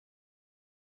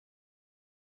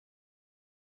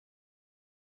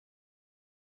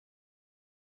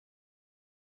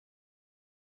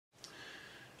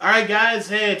Alright guys,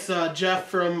 hey, it's Jeff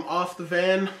from Off the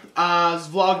Van. This is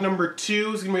vlog number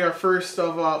 2. It's going to be our first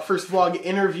vlog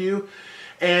interview.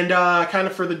 And kind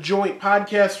of for the joint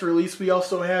podcast release, we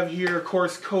also have here, of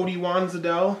course, Cody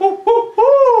Wansedel. Woo, woo,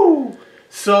 woo!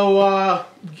 So,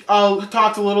 I'll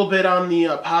talk a little bit on the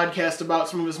podcast about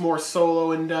some of his more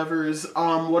solo endeavors.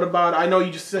 What about, I know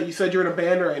you said you're in a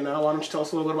band right now. Why don't you tell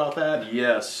us a little bit about that?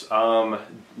 Yes, the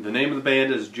name of the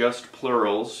band is Just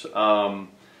Plurals.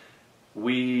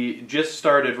 We just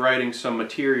started writing some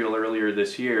material earlier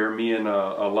this year, me and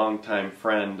a longtime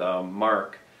friend,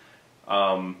 Mark.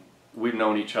 We've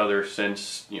known each other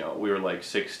since, we were like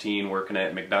 16, working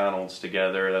at McDonald's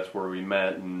together. That's where we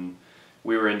met, and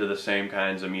we were into the same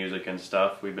kinds of music and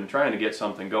stuff. We've been trying to get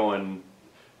something going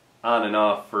on and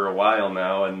off for a while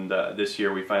now, and this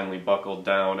year we finally buckled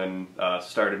down and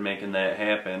started making that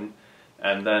happen.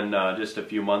 And then just a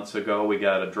few months ago we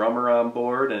got a drummer on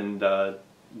board, and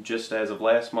just as of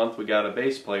last month we got a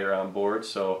bass player on board,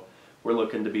 so we're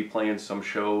looking to be playing some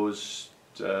shows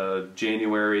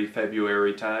January,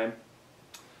 February time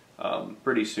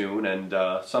pretty soon, and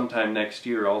sometime next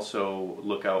year also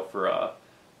look out for a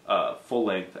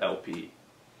full-length LP.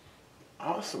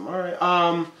 Awesome.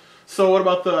 Alright. So what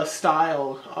about the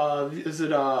style? Is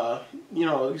it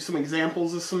some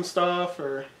examples of some stuff,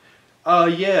 or?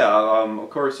 Yeah, of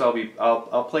course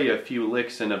I'll play a few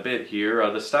licks in a bit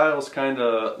here. The style's kind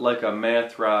of like a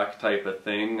math rock type of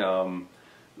thing.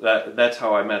 That's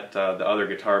how I met the other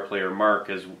guitar player, Mark,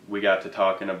 as we got to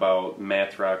talking about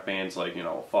math rock bands like,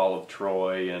 Fall of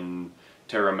Troy and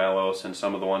Terra Mellos and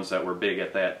some of the ones that were big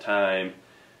at that time,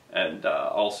 and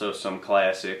also some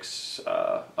classics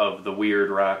of the weird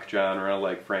rock genre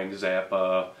like Frank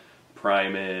Zappa,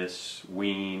 Primus,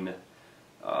 Ween.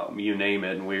 You name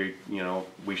it, and we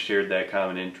shared that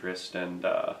common interest, and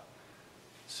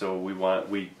so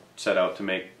we set out to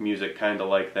make music kind of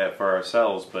like that for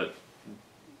ourselves, but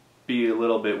be a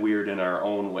little bit weird in our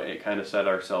own way, kind of set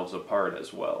ourselves apart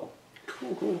as well.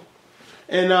 Cool.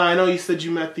 And I know you said you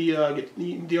met the other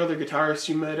guitarist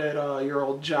you met at your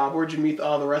old job. Where'd you meet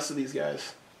the rest of these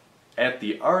guys? At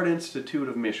the Art Institute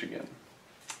of Michigan.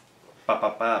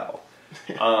 Pow.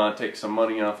 Take some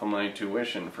money off of my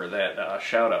tuition for that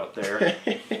shout out there.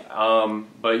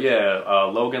 But yeah,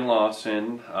 Logan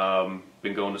Lawson,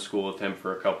 been going to school with him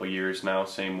for a couple years now.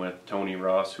 Same with Tony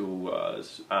Ross, who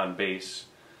is on bass.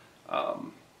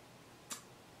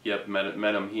 Yep,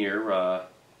 met him here,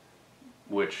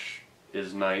 which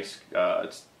is nice.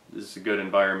 It's a good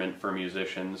environment for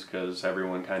musicians because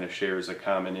everyone kind of shares a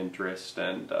common interest,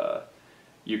 and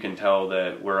you can tell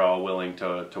that we're all willing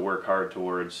to work hard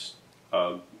towards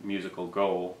a musical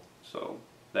goal, so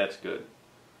that's good.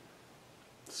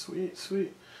 Sweet.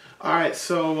 Alright,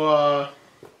 so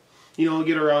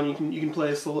get around, you can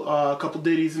play us a couple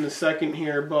ditties in a second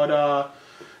here, but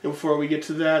before we get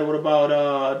to that, what about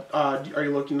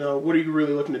what are you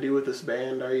really looking to do with this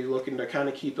band? Are you looking to kind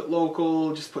of keep it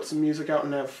local, just put some music out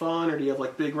and have fun, or do you have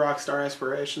like big rock star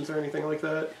aspirations or anything like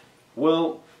that?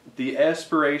 Well, the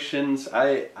aspirations,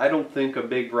 I don't think a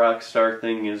big rock star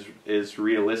thing is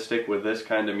realistic with this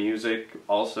kind of music.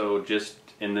 Also, just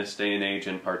in this day and age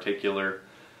in particular,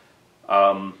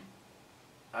 the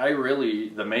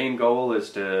main goal is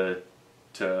to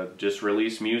just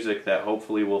release music that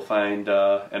hopefully will find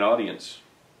an audience.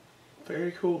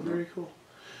 Very cool.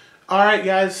 Alright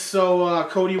guys, so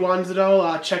Cody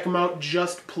Wansedel, check him out,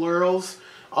 Just Plurals.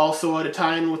 Also, at a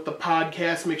time with the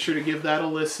podcast, make sure to give that a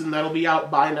listen. That'll be out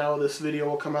by now. This video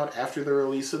will come out after the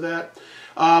release of that.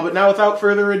 But now, without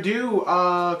further ado,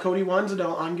 Cody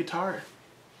Wansedel on guitar.